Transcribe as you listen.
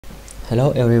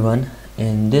Hello everyone,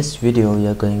 in this video we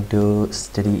are going to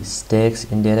study stacks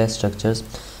in data structures.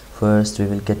 First we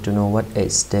will get to know what a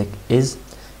stack is,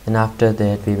 and after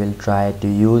that we will try to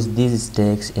use these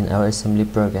stacks in our assembly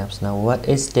programs. Now what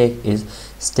a stack is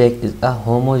a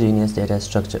homogeneous data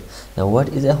structure. Now what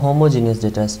is a homogeneous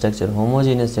data structure?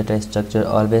 Homogeneous data structure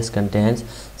always contains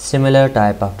similar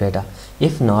type of data.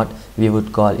 If not, we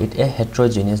would call it a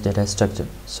heterogeneous data structure.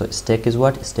 So stack is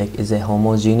what? Stack is a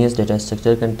homogeneous data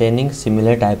structure containing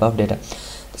similar type of data.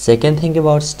 The second thing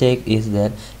about stack is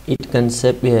that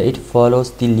it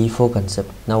follows the LIFO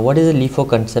concept. Now what is a LIFO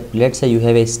concept? Let's say you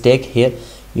have a stack here.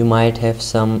 You might have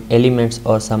some elements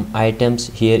or some items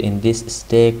here in this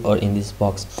stack or in this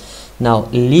box. Now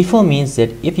LIFO means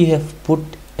that if you have put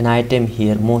an item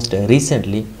here most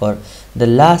recently, or the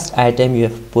last item you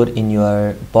have put in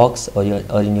your box or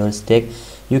in your stack,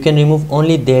 you can remove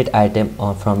only that item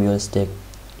from your stack.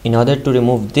 In order to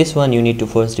remove this one, you need to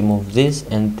first remove this,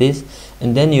 and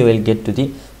then you will get to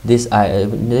this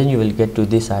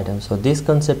item. So this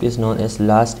concept is known as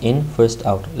last in first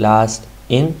out. Last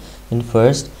in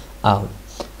first out.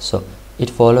 So it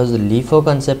follows the LIFO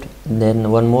concept. Then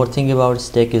one more thing about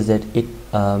stack is that it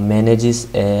manages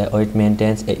or it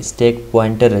maintains a stack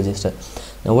pointer register.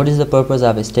 Now what is the purpose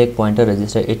of a stack pointer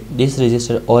register? This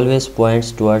register always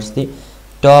points towards the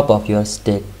top of your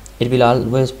stack. It will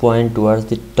always point towards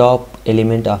the top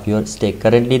element of your stack.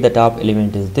 Currently the top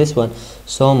element is this one,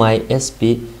 so my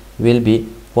SP will be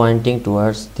pointing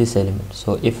towards this element.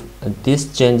 So if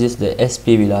this changes, the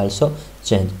SP will also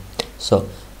change. So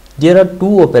there are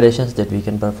two operations that we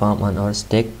can perform on our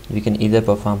stack. We can either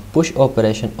perform push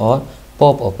operation or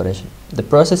pop operation. The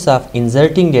process of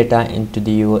inserting data into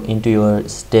your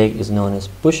stack is known as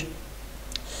push,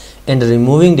 and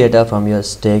removing data from your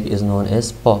stack is known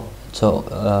as pop. So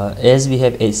as we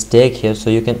have a stack here, so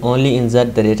you can only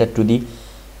insert the data to the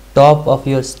top of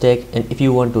your stack, and if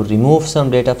you want to remove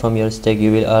some data from your stack,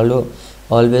 you will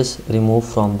always remove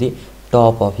from the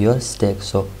top of your stack.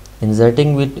 So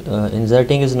inserting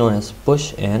is known as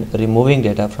push, and removing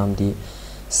data from the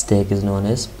stack is known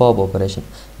as pop operation.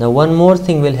 Now one more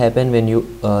thing will happen when you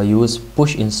use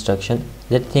push instruction.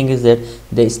 That thing is that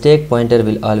the stack pointer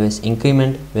will always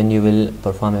increment when you will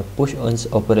perform a push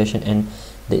operation, and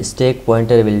the stack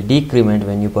pointer will decrement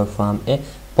when you perform a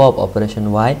pop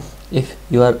operation. Why? If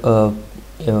you are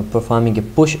performing a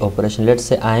push operation, let's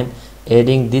say I am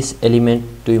adding this element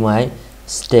to my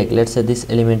stack. Let's say this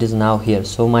element is now here,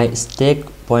 so my stack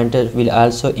pointer will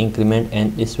also increment,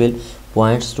 and this will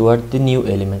points toward the new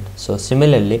element. So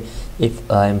similarly,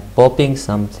 if I am popping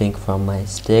something from my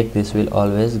stack, this will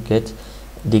always get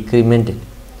decremented.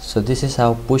 So this is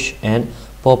how push and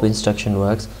pop instruction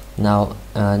works. Now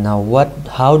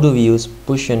how do we use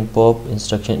push and pop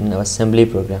instruction in our assembly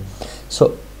program?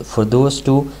 So for those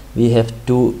two, we have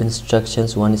two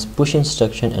instructions. One is push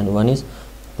instruction and one is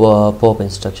pop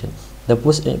instruction. The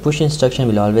push instruction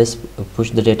will always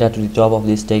push the data to the top of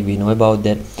the stack. We know about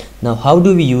that. Now how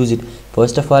do we use it?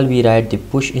 First of all, we write the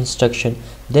push instruction.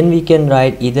 Then we can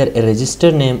write either a register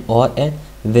name or a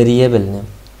variable name.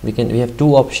 We have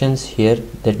two options here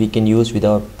that we can use with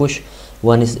our push.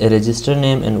 One is a register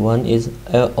name and one is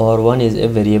a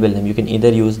variable name. You can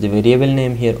either use the variable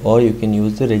name here or you can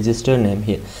use the register name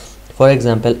here. For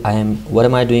example, what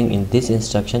am I doing in this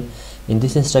instruction? In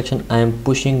this instruction, I am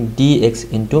pushing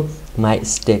dx into my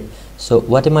stack. So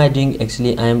what am I doing?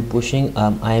 Actually, I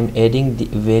am adding the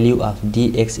value of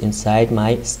dx inside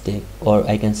my stack, or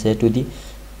I can say to the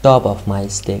top of my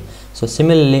stack. So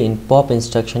similarly, in pop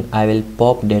instruction, I will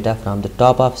pop data from the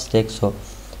top of stack. So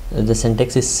the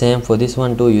syntax is same for this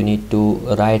one too. You need to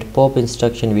write pop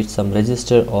instruction with some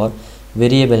register or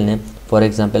variable name. For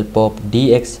example, pop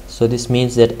dx. So this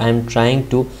means that I am trying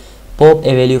to pop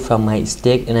a value from my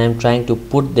stack, and I am trying to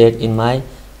put that in my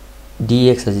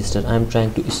dx register. I am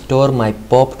trying to store my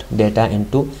popped data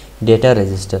into data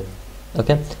register.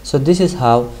 Okay, so this is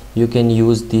how you can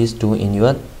use these two in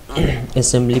your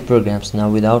assembly programs.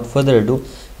 Now without further ado,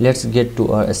 let's get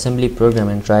to our assembly program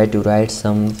and try to write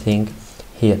something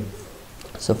here.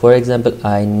 So for example,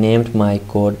 I named my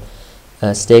code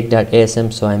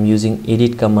stack.asm, so I'm using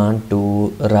edit command to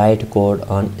write code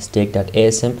on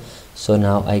stack.asm. So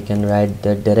now I can write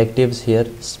the directives here,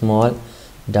 small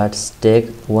dot stack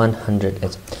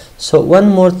 100h. So one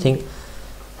more thing,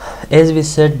 as we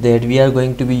said that we are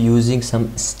going to be using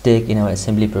some stack in our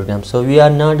assembly program, so we are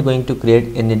not going to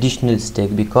create an additional stack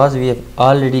because we have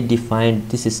already defined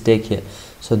this stack here.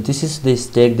 So this is the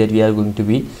stack that we are going to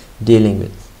be dealing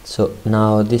with. So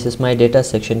now this is my data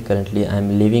section. Currently I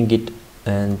am leaving it,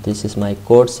 and this is my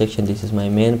code section. This is my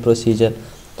main procedure.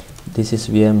 This is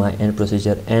where my end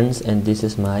procedure ends, and this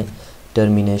is my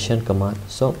termination command.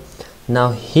 So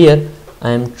now here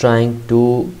I am trying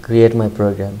to create my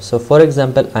program. So for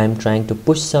example, I am trying to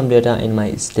push some data in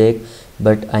my stack,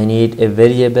 but I need a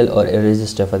variable or a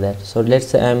register for that. So let's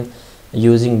say I am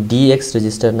using dx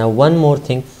register. Now one more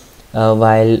thing,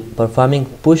 while performing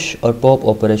push or pop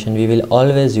operation, we will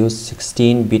always use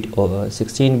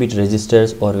 16-bit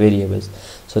registers or variables.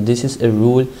 So this is a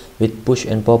rule with push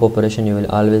and pop operation. You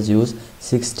will always use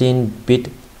 16-bit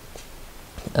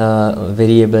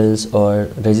variables or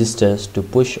registers to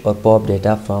push or pop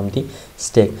data from the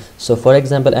stack. So for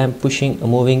example, I am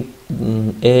moving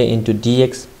a into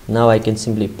dx. Now I can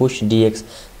simply push dx.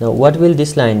 Now what will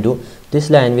this line do? This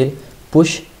line will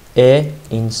push a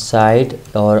inside,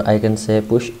 or I can say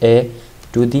push a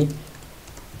to the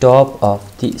top of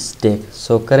the stack.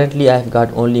 So currently I have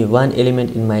got only one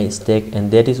element in my stack,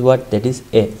 and that is what? That is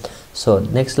a. So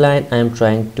next line I am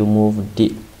trying to move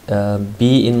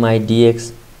b in my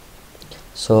dx.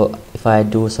 So if I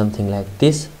do something like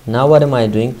this, now what am I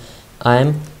doing? I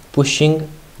am pushing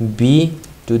b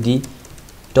to the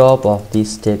top of the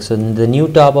stack. So the new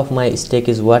top of my stack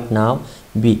is what now?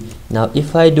 B. Now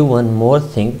if I do one more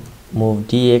thing, move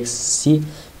dx c,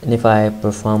 and if I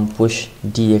perform push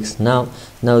dx now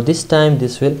this time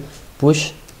this will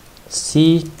push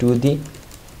c to the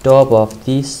top of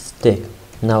the stack.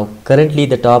 Now currently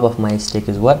the top of my stack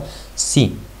is what?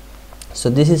 C. So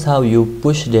this is how you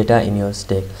push data in your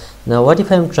stack. Now what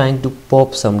if I am trying to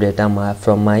pop some data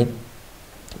from my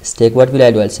stack? What will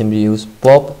I do? I'll simply use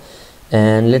pop,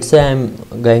 and let's say I'm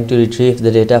going to retrieve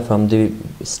the data from the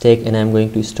stack and I'm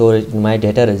going to store it in my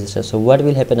data register. So what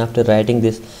will happen after writing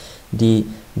this? The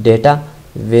data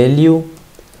value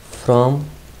from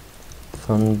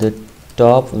the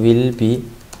top will be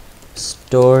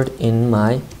stored in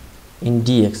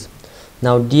dx.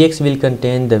 Now dx will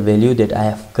contain the value that I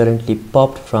have currently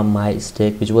popped from my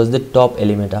stack, which was the top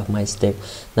element of my stack.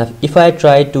 Now if I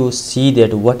try to see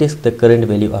that what is the current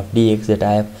value of dx that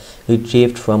I have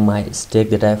retrieved from my stack,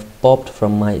 that I have popped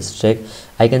from my stack,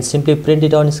 I can simply print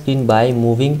it on screen by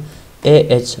moving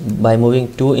by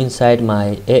moving 2 inside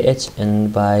my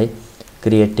and by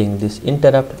creating this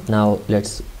interrupt. Now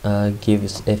let's give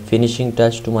a finishing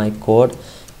touch to my code,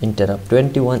 interrupt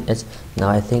 21h. Now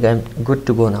I think I'm good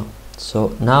to go now.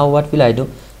 So now what will I do?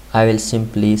 I will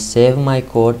simply save my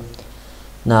code.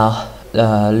 Now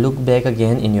look back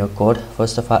again in your code.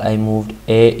 First of all, I moved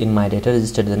a in my data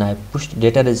register, then I pushed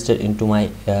data register into my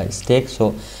stack.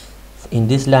 So in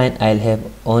this line I'll have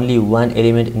only one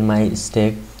element in my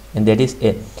stack, and that is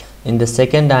a. In the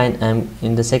second line,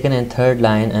 in the second and third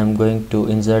line, I'm going to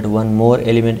insert one more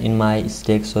element in my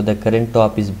stack. So the current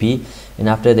top is b, and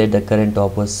after that the current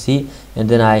top was c, and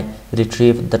then I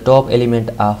retrieve the top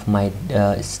element of my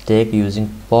stack using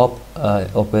pop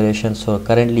operation. So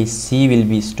currently c will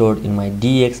be stored in my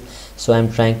dx. So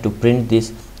I'm trying to print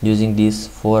this using these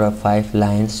 4 or 5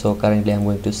 lines. So currently I'm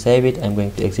going to save it. I'm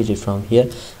going to exit it from here.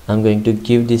 I'm going to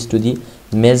give this to the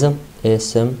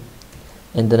MASM,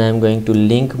 and then I'm going to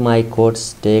link my code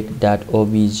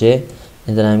stack.obj,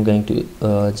 and then I'm going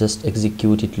to just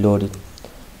execute it, load it,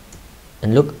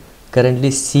 and look, currently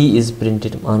C is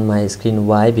printed on my screen.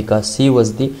 Why? Because C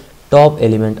was the top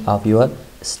element of your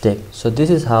stack. So this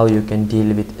is how you can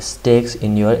deal with stacks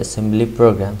in your assembly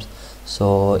programs.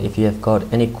 So if you have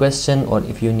got any question, or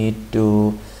if you need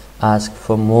to ask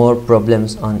for more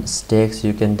problems on stacks,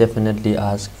 you can definitely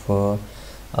ask for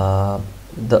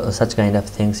such kind of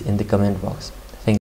things in the comment box.